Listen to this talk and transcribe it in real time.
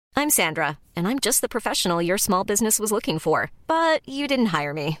I'm Sandra, and I'm just the professional your small business was looking for. But you didn't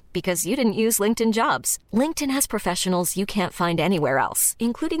hire me because you didn't use LinkedIn Jobs. LinkedIn has professionals you can't find anywhere else,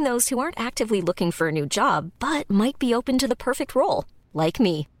 including those who aren't actively looking for a new job, but might be open to the perfect role, like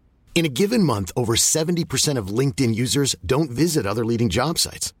me. In a given month, over 70% of LinkedIn users don't visit other leading job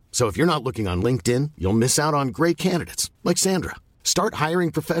sites. So if you're not looking on LinkedIn, you'll miss out on great candidates like Sandra. Start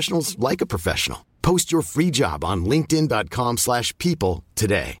hiring professionals like a professional. Post your free job on linkedin.com/people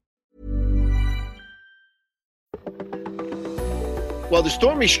today. Well, the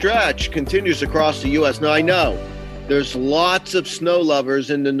stormy stretch continues across the U.S. Now, I know there's lots of snow lovers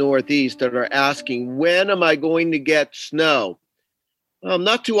in the Northeast that are asking, when am I going to get snow? I'm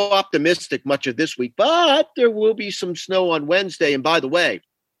not too optimistic much of this week, but there will be some snow on Wednesday. And by the way,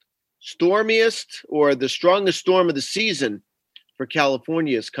 stormiest or the strongest storm of the season for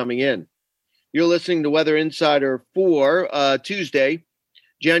California is coming in. You're listening to Weather Insider for Tuesday,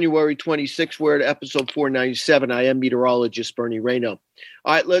 January 26th. We're at episode 497. I am meteorologist Bernie Rayno.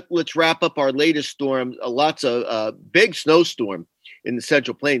 All right, let's wrap up our latest storm. Lots of big snowstorm in the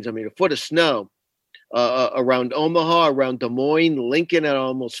Central Plains. I mean, a foot of snow around Omaha, around Des Moines, Lincoln at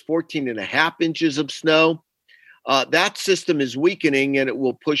almost 14 and a half inches of snow. That system is weakening, and it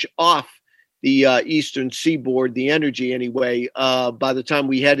will push off the eastern seaboard, the energy anyway, by the time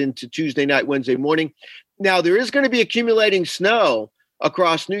we head into Tuesday night, Wednesday morning. Now, there is going to be accumulating snow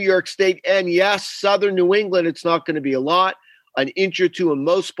across New York State and, yes, southern New England. It's not going to be a lot, an inch or two in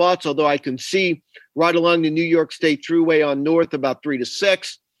most spots, although I can see right along the New York State Thruway on north about 3 to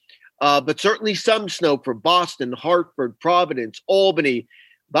 6. But certainly some snow for Boston, Hartford, Providence, Albany,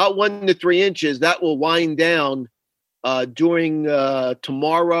 about 1 to 3 inches. That will wind down during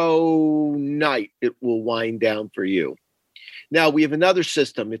tomorrow night. It will wind down for you. Now, we have another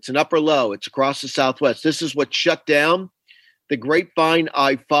system. It's an upper low. It's across the Southwest. This is what shut down the Grapevine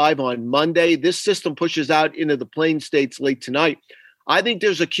I-5 on Monday. This system pushes out into the Plain States late tonight. I think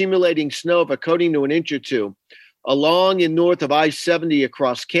there's accumulating snow of a coating to an inch or two along and north of I-70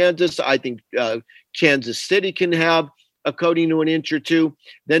 across Kansas. I think Kansas City can have a coating to an inch or two.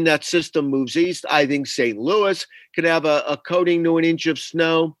 Then that system moves east. I think St. Louis could have a coating to an inch of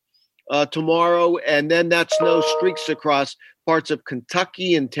snow tomorrow. And then that snow streaks across parts of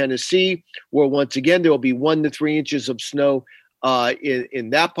Kentucky and Tennessee, where once again, there will be 1 to 3 inches of snow in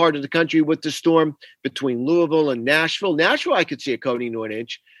that part of the country with the storm. Between Louisville and Nashville. Nashville, I could see a coating to an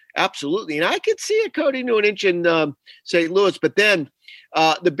inch. Absolutely. And I could see a coating to an inch in St. Louis. But then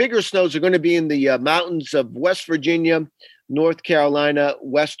the bigger snows are going to be in the mountains of West Virginia, North Carolina,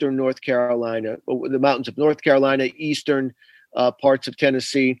 Western North Carolina, the mountains of North Carolina, eastern parts of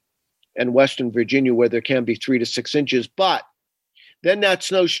Tennessee, and Western Virginia, where there can be 3 to 6 inches. But then that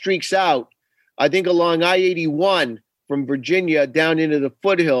snow streaks out, I think, along I-81 from Virginia down into the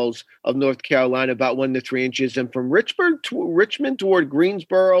foothills of North Carolina, about 1 to 3 inches. And from Richmond toward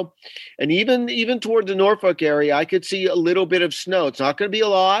Greensboro and even toward the Norfolk area, I could see a little bit of snow. It's not going to be a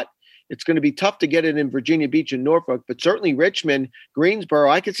lot. It's going to be tough to get it in Virginia Beach and Norfolk, but certainly Richmond, Greensboro,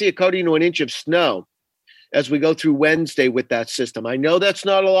 I could see a coating to an inch of snow as we go through Wednesday with that system. I know that's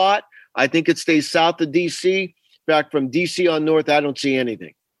not a lot. I think it stays south of D.C. In fact, from D.C. on north, I don't see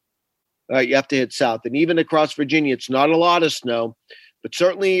anything. You have to hit south. And even across Virginia, it's not a lot of snow, but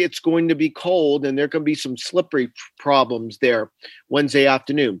certainly it's going to be cold, and there can be some slippery problems there Wednesday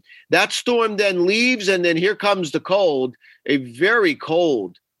afternoon. That storm then leaves, and then here comes the cold, a very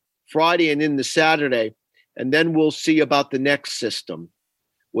cold Friday and into Saturday. And then we'll see about the next system,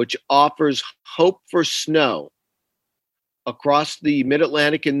 which offers hope for snow across the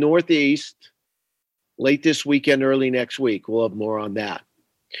Mid-Atlantic and Northeast late this weekend, early next week. We'll have more on that.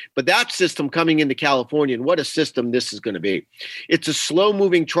 But that system coming into California, and what a system this is going to be. It's a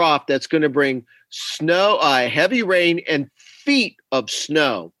slow-moving trough that's going to bring snow, heavy rain, and feet of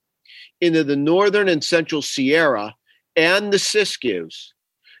snow into the northern and central Sierra and the Siskiyous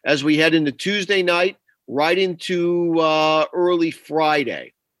as we head into Tuesday night, right into early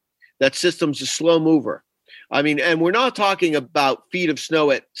Friday. That system's a slow mover. I mean, and we're not talking about feet of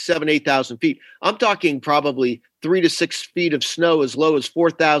snow at 7,000, 8,000 feet. I'm talking probably 3 to 6 feet of snow as low as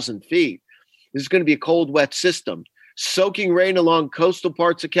 4,000 feet. This is going to be a cold, wet system. Soaking rain along coastal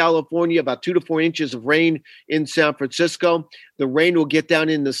parts of California, about 2 to 4 inches of rain in San Francisco. The rain will get down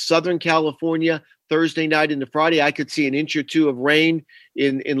into Southern California Thursday night into Friday. I could see an inch or two of rain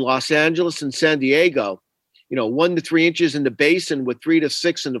in Los Angeles and San Diego. 1 to 3 inches in the basin with 3 to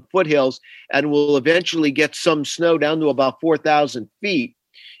 6 in the foothills, and we'll eventually get some snow down to about 4,000 feet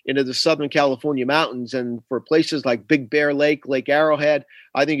into the Southern California mountains. And for places like Big Bear Lake, Lake Arrowhead,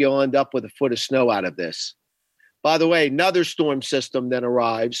 I think you'll end up with a foot of snow out of this. By the way, another storm system then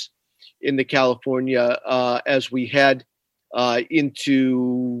arrives in the California as we head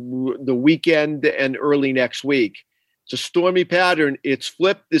into the weekend and early next week. It's a stormy pattern. It's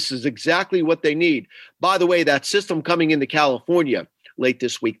flipped. This is exactly what they need. By the way, that system coming into California late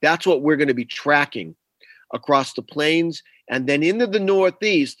this week, that's what we're going to be tracking across the plains and then into the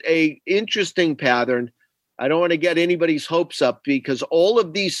Northeast. A interesting pattern. I don't want to get anybody's hopes up because all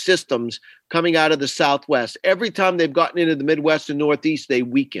of these systems coming out of the Southwest, every time they've gotten into the Midwest and Northeast, they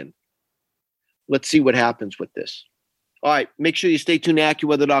weaken. Let's see what happens with this. All right, make sure you stay tuned to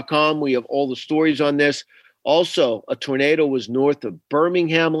AccuWeather.com. We have all the stories on this. Also, a tornado was north of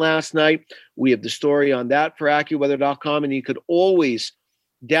Birmingham last night. We have the story on that for AccuWeather.com, and you could always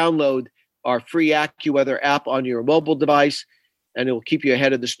download our free AccuWeather app on your mobile device, and it will keep you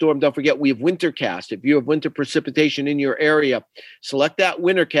ahead of the storm. Don't forget, we have Wintercast. If you have winter precipitation in your area, select that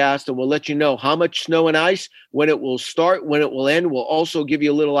Wintercast, and we'll let you know how much snow and ice, when it will start, when it will end. We'll also give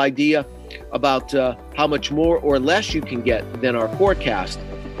you a little idea about how much more or less you can get than our forecast.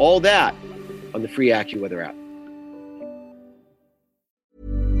 All that on the free AccuWeather app.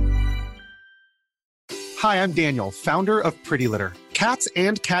 Hi, I'm Daniel, founder of Pretty Litter. Cats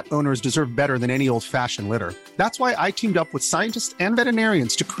and cat owners deserve better than any old-fashioned litter. That's why I teamed up with scientists and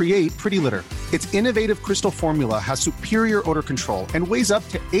veterinarians to create Pretty Litter. Its innovative crystal formula has superior odor control and weighs up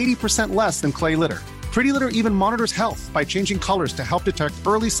to 80% less than clay litter. Pretty Litter even monitors health by changing colors to help detect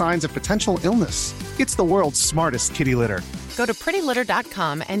early signs of potential illness. It's the world's smartest kitty litter. Go to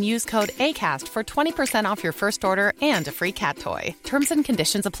prettylitter.com and use code ACAST for 20% off your first order and a free cat toy. Terms and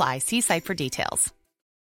conditions apply. See site for details.